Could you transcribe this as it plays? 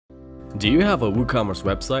Do you have a WooCommerce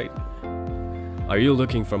website? Are you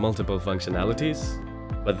looking for multiple functionalities?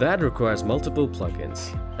 But that requires multiple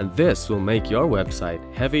plugins, and this will make your website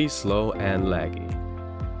heavy, slow, and laggy.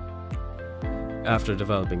 After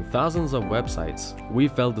developing thousands of websites, we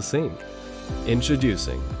felt the same.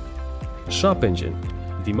 Introducing ShopEngine,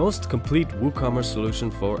 the most complete WooCommerce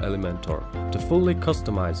solution for Elementor to fully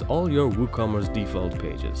customize all your WooCommerce default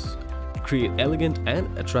pages. Create elegant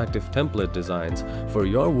and attractive template designs for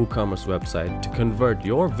your WooCommerce website to convert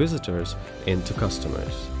your visitors into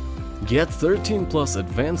customers. Get 13 plus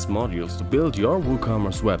advanced modules to build your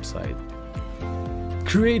WooCommerce website.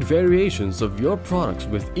 Create variations of your products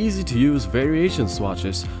with easy-to-use variation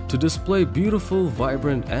swatches to display beautiful,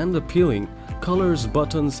 vibrant, and appealing colors,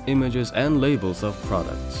 buttons, images, and labels of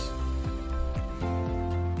products.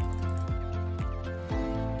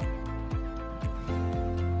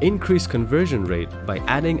 Increase conversion rate by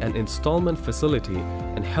adding an installment facility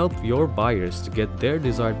and help your buyers to get their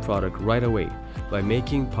desired product right away by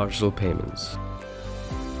making partial payments.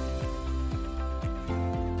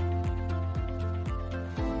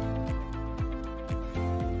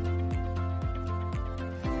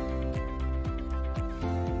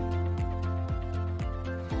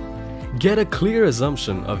 Get a clear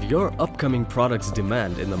assumption of your upcoming product's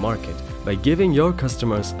demand in the market by giving your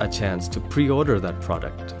customers a chance to pre-order that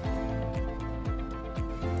product.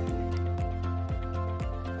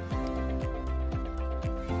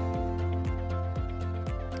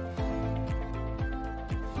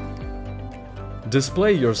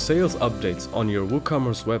 Display your sales updates on your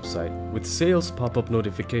WooCommerce website with sales pop-up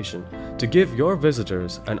notification to give your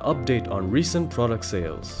visitors an update on recent product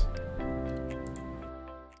sales.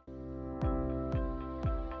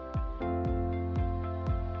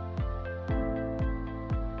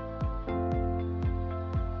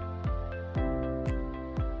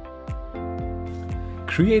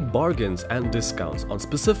 Create bargains and discounts on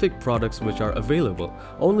specific products which are available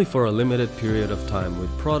only for a limited period of time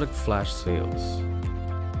with product flash sales.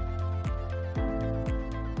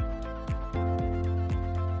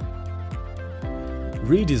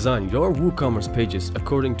 Redesign your WooCommerce pages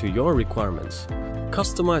according to your requirements.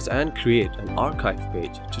 Customize and create an archive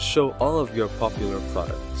page to show all of your popular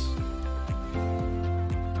products.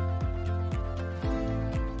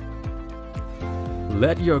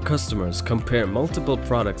 Let your customers compare multiple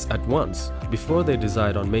products at once before they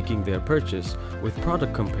decide on making their purchase with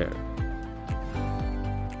Product Compare.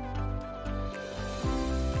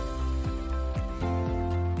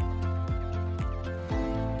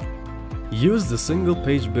 Use the single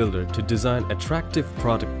page builder to design attractive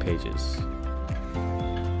product pages.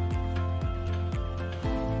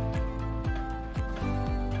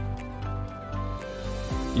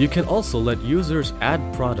 You can also let users add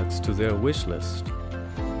products to their wish list.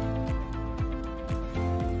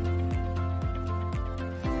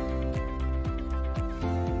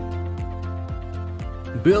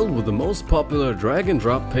 Build with the most popular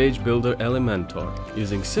drag-and-drop page builder Elementor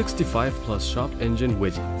using 65 plus ShopEngine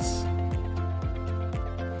widgets.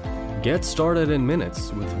 Get started in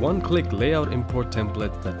minutes with one-click layout import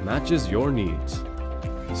template that matches your needs.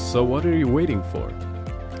 So what are you waiting for?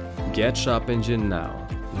 Get ShopEngine now,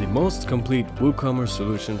 the most complete WooCommerce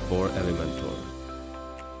solution for Elementor.